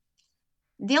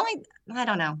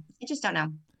don't know. I just don't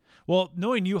know. Well,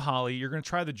 knowing you, Holly, you're going to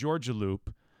try the Georgia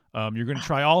Loop. You're going to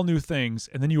try all new things,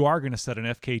 and then you are going to set an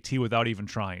FKT without even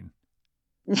trying.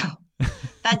 No,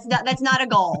 that's not a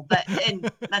goal, but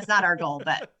that's not our goal,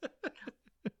 but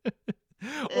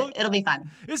it'll be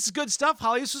fun. This is good stuff,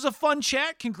 Holly. This was a fun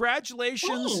chat.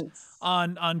 Congratulations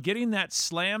on getting that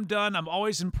Slam done. I'm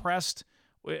always impressed.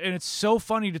 And it's so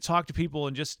funny to talk to people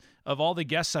and just of all the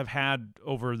guests I've had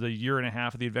over the year and a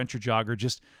half of the Adventure Jogger,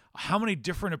 just how many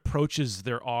different approaches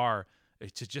there are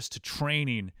to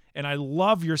training. And I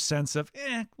love your sense of,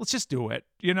 let's just do it.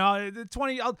 I'll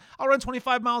run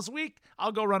 25 miles a week.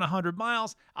 I'll go run 100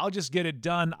 miles. I'll just get it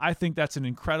done. I think that's an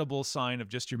incredible sign of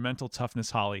just your mental toughness,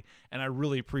 Holly. And I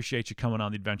really appreciate you coming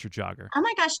on the Adventure Jogger. Oh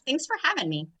my gosh. Thanks for having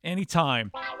me.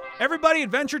 Anytime. Everybody,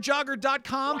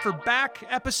 adventurejogger.com for back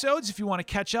episodes. If you want to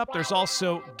catch up, there's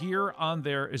also gear on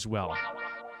there as well.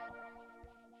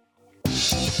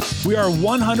 We are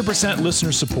 100%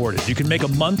 listener supported. You can make a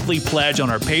monthly pledge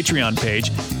on our Patreon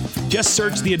page. Just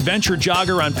search The Adventure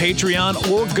Jogger on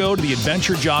Patreon or go to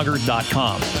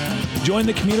theadventurejogger.com. Join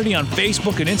the community on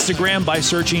Facebook and Instagram by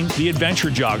searching The Adventure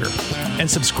Jogger. And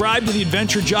subscribe to The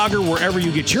Adventure Jogger wherever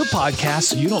you get your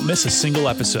podcasts so you don't miss a single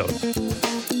episode.